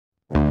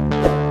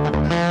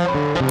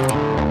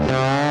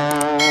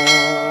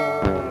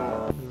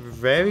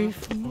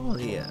away from all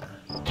here.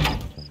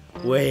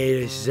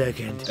 Wait a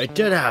second. It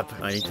did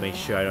happen. I need to make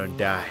sure I don't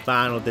die.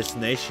 Final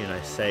destination,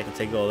 I say. I'll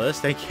take all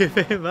this. Thank you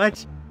very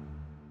much.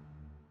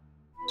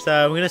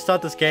 So I'm gonna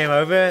start this game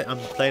over. I'm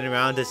playing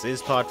around. This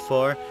is part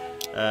 4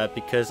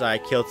 because I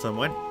killed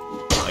someone.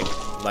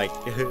 Like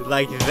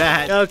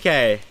that.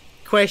 Okay.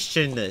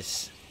 Question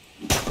this.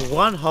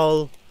 1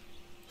 hole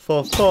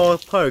for 4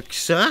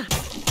 pokes, huh?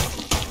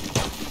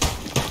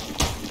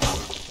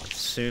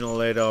 Sooner or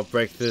later I'll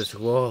break this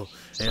wall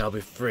and I'll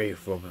be free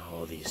from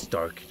all these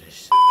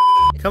darkness.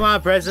 Come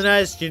on,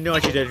 prisoners. You know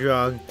what you did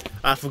wrong.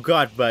 I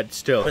forgot, but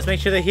still. Let's make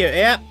sure they're here.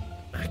 Yep.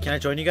 Can I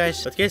join you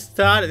guys? Let's get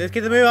started. Let's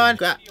get the move on.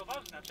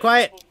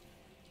 Quiet.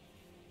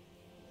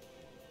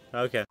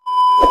 Okay.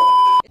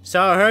 So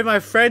I heard my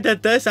friend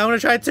did this. I want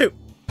to try it too.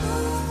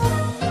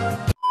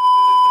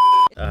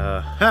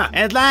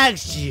 It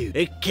lags you.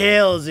 It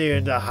kills you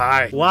in the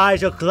heart. Why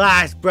is your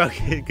glass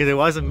broken? Because it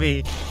wasn't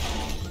me.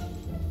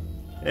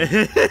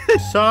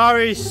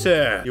 Sorry,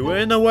 sir. You were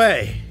in the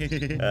way.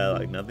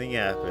 Like nothing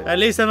happened. At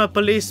least I'm a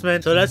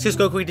policeman. So let's just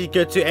go quickly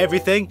go to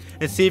everything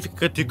and see if we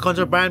could do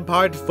contraband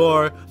part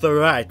for the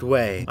right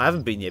way. I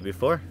haven't been here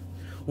before.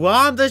 Well,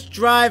 I'm just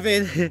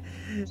driving.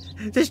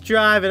 Just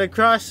driving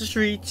across the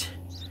street.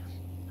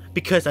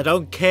 Because I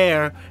don't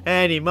care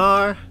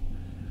anymore.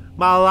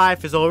 My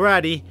life is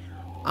already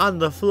on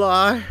the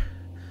floor.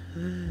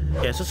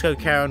 Okay, so let's go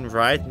carry on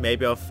right.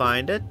 Maybe I'll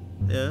find it.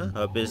 Yeah.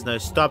 Hope there's no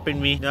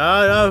stopping me.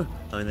 No.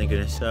 Oh my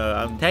goodness. So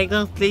I'm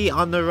technically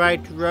on the right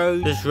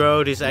road. This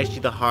road is actually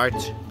the heart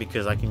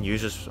because I can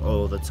use this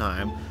all the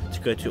time to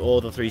go to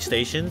all the 3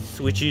 stations,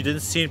 which you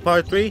didn't see in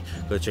part 3.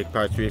 Go check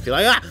part 3 if you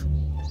like. Ah!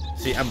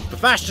 See, I'm a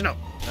professional.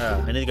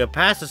 I need to go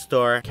past the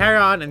store. Carry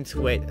on and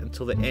wait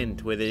until the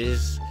end where there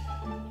is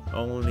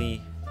only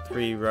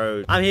 3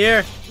 roads. I'm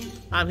here.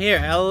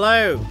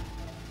 Hello.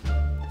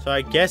 So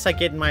I guess I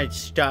get my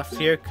stuff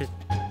here because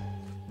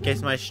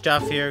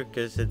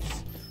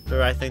it's the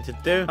right thing to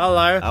do.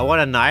 Hello. I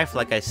want a knife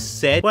like I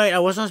said. Wait, I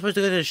was not supposed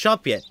to go to the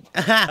shop yet.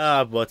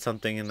 I bought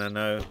something and I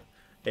know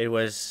it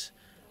was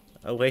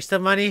a waste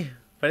of money,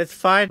 but it's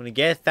fine. I'm gonna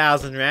get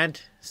 1,000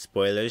 rand.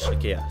 Spoilers.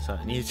 Okay, yeah, so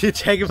I need to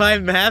check my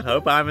map.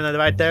 Hope I'm in the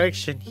right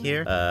direction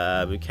here.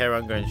 We carry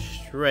on going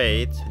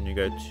straight and you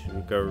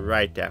go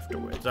right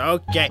afterwards.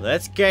 Okay,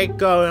 let's get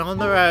going on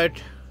the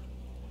road.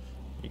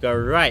 You go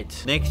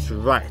right. Next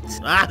right.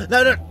 Ah,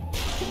 no.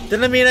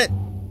 Didn't mean it.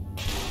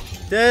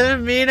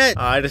 Oh,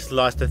 I just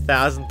lost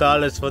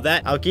 $1,000 for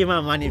that. I'll give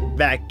my money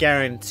back,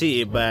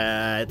 guarantee,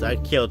 but I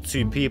killed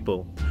 2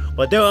 people.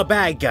 But they were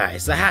bad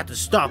guys. I had to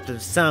stop them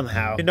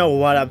somehow. You know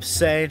what I'm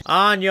saying?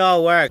 On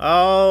your work.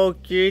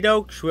 Okie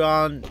dokes, we're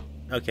on.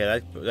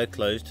 Okay, that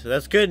closed.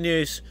 That's good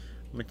news.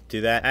 I'm going to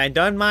do that. And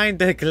don't mind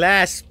the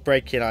glass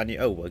breaking on you.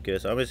 Oh, I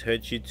guess I almost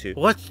hurt you too.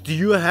 What do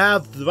you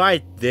have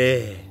right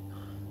there?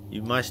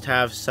 You must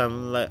have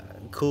some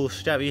cool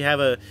stuff. You have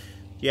a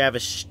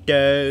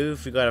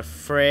stove, you got a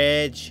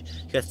fridge,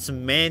 you got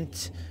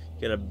cement,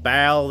 you got a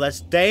barrel.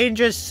 That's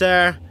dangerous,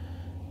 sir.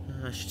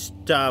 I should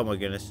stop. Oh my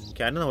goodness.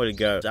 Okay, I don't know where to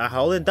go. So I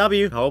hold in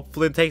W.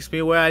 Hopefully it takes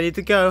me where I need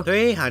to go.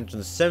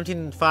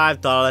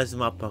 $375 in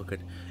my pocket.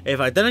 If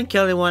I didn't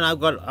kill anyone, I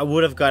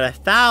would have got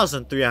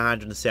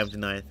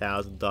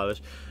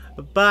 $1,379,000.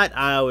 But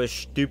I was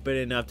stupid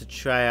enough to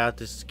try out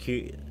this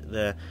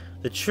the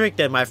trick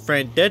that my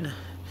friend did.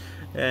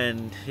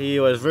 And he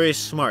was very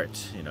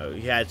smart, you know.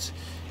 He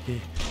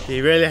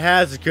really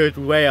has a good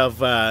way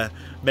of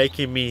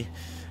making me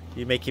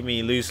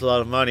lose a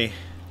lot of money.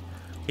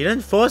 He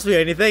didn't force me or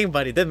anything,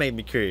 but he did make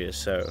me curious.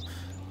 So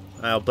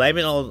I'll blame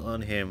it all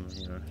on him.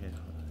 You know,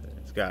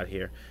 let's get out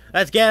here.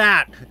 Let's get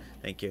out.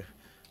 Thank you.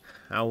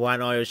 I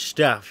want all your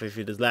stuff. If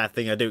it's the last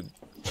thing I do.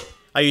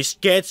 Are you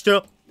scared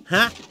still?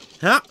 Huh?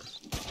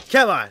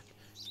 Come on.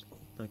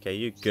 Okay,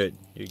 you're good.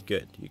 You're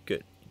good.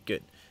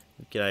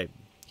 Can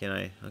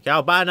I? Okay,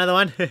 I'll buy another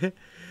one.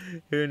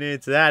 Who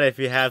needs that if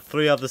you have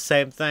 3 of the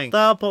same thing?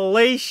 The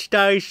police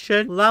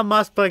station. That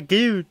must be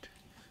good.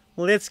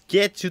 Let's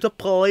get to the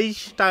police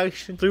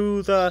station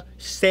through the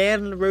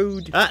sand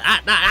road. Oh,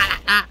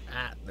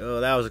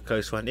 that was a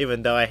close one.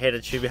 Even though I hit a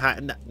tree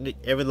behind,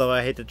 even though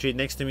I hit the tree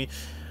next to me,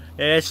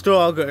 it's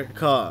still a good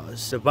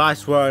cause. The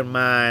boss won't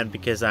mind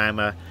because I'm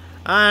a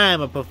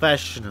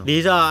professional.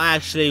 These are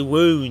actually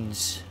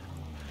wounds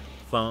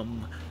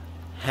from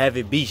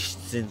heavy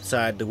beasts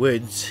inside the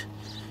woods.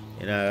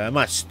 You know, I'm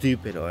not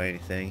stupid or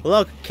anything.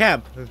 Look,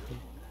 camp.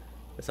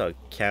 That's not a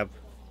camp.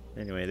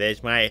 Anyway,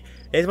 there's my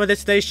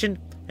destination,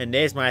 and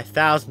there's my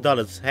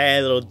 $1,000. Hey,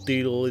 little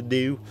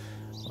doodle-doo.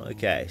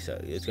 Okay, so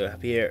let's go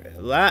up here.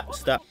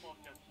 Stop.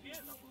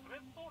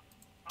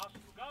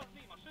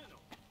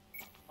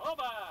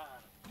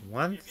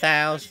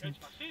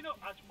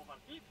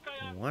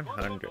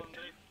 $1,100.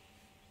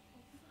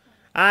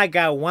 I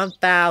got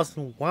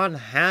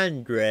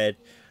 1,100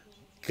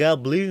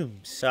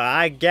 Gablooms. So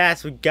I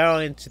guess we're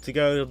going to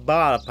go to the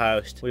border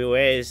post.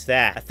 Where is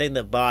that? I think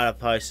the border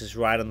post is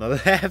right on the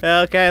left.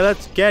 Okay,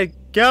 let's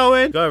get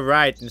going. Go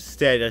right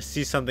instead. I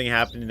see something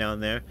happening down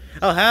there.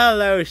 Oh,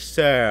 hello,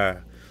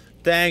 sir.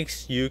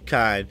 Thanks, you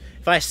kind.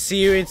 If I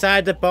see you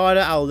inside the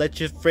border, I'll let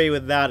you free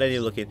without any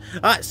looking.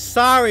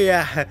 Sorry,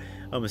 I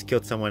almost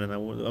killed someone and I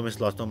almost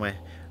lost all my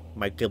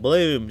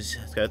doubloons.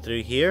 Let's go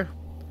through here.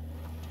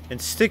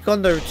 And stick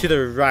on to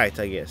the right,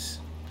 I guess.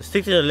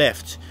 Stick to the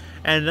left.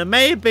 And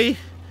maybe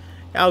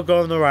I'll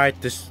go on the right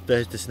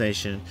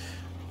destination.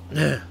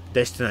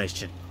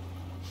 Destination.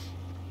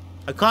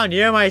 I can't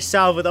hear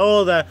myself with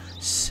all the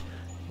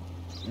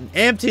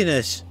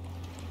emptiness.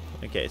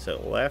 Okay, so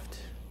left.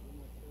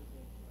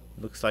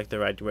 Looks like the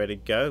right way to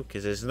go,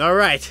 because there's no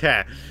right.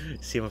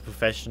 See, I'm a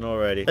professional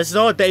already. This is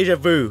all deja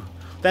vu.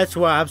 That's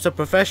why I'm so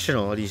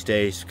professional these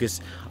days,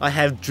 because I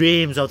have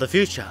dreams of the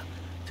future.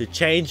 To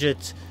change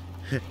it,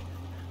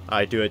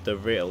 I do it the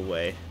real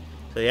way.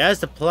 So here's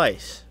the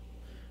place.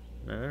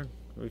 I don't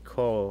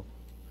recall.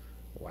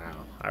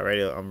 Wow, I'm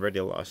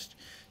already lost.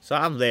 So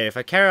I'm there. If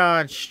I carry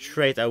on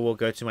straight, I will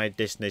go to my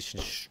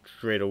destination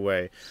straight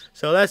away.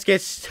 So let's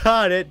get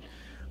started.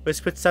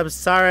 Let's put some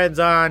sirens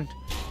on.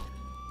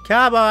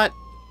 Come on,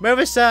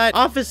 Riverside,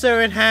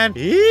 officer in hand.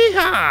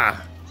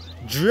 Yeehaw!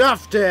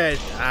 Drafted.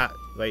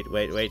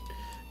 Wait.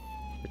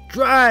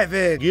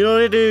 Driving. You know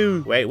what to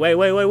do. Wait.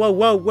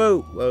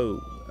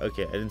 Whoa.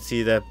 Okay, I didn't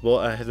see the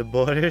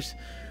borders,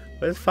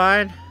 but it's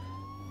fine.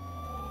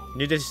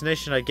 New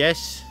destination, I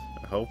guess.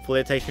 Hopefully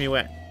it takes me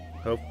where.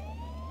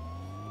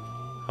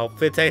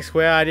 Hopefully it takes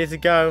where I need to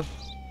go.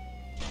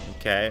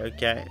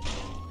 Okay.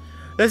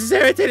 This is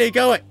irritating.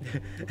 Going.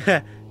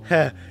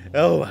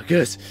 Oh my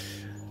goodness.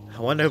 I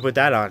wonder who put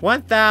that on.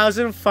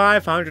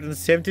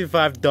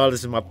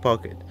 $1,575 in my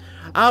pocket.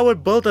 I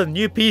would build a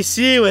new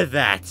PC with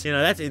that. You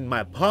know, that's in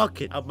my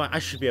pocket. I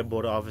should be a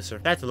border officer.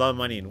 That's a lot of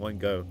money in one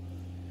go.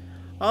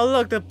 Oh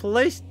look, the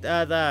police,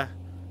 the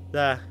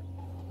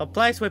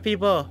place where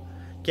people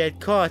get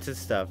caught and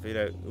stuff. You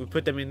know, we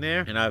put them in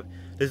there, and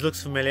this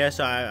looks familiar,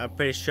 so I'm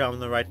pretty sure I'm on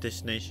the right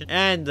destination.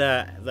 And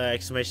the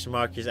exclamation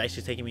mark is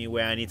actually taking me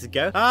where I need to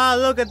go. Ah,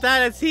 look at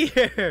that, it's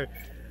here.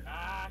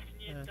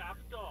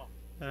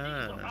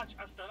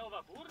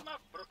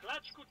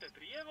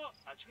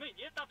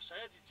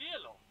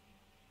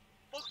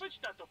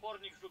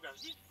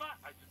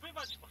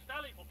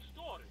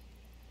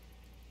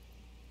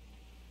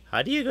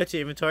 How do you go to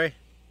inventory?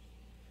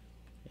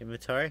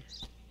 Inventory?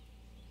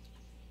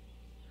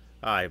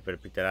 Oh, I better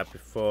pick that up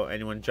before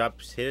anyone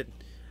drops. Hit it.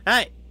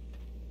 Hey!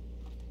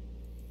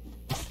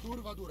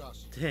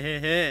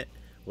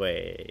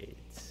 Wait.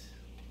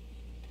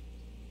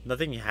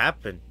 Nothing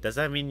happened. Does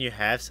that mean you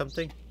have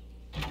something?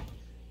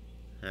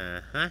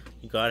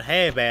 You got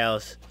hay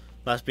bales.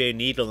 Must be a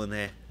needle in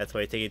there. That's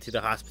why you take it to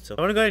the hospital.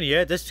 I want to go in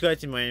here. Just go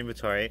to my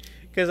inventory.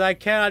 Because I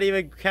cannot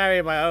even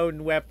carry my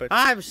own weapon.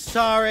 I'm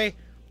sorry.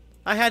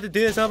 I had to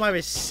do this all by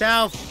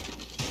myself.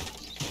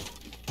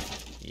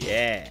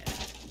 Yeah.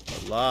 A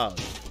log.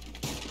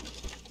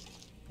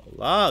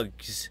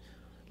 Logs.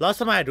 Last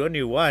time I had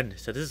only one,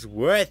 so this is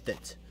worth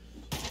it.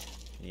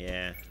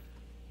 Yeah.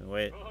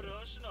 Wait.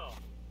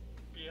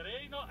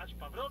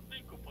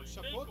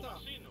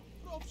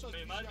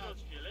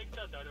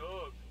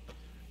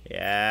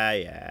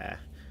 Yeah.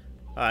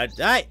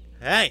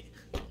 Hey!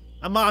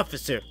 I'm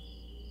officer.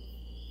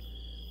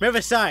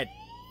 Riverside.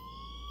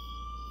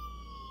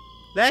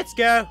 Let's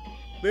go.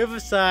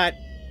 Riverside.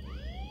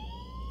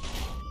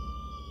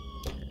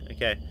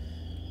 Okay.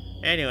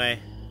 Anyway.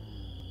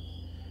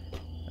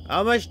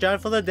 Almost done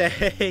for the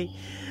day.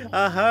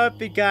 I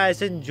hope you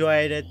guys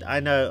enjoyed it. I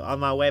know on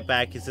my way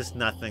back it's just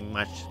nothing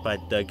much,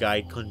 but the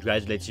guy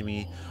congratulating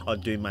me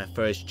on doing my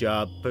first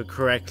job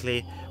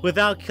correctly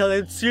without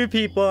killing 2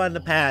 people on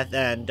the path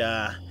and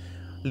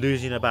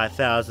losing about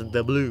 1,000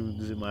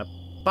 doubloons in my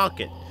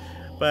pocket.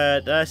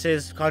 But this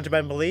is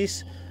Contraband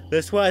Police.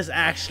 This was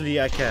actually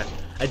like a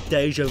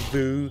deja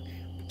vu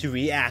to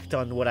react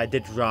on what I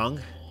did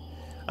wrong.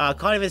 I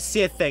can't even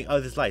see a thing.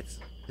 Oh, there's lights.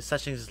 There's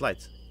such things as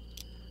lights.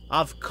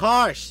 Of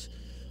course.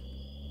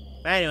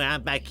 Anyway,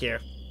 I'm back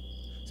here.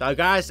 So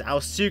guys, I'll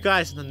see you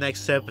guys in the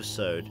next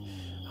episode.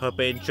 Hope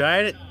you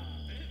enjoyed it.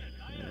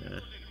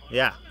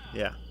 Yeah.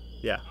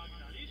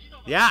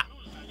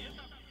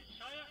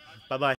 Bye-bye.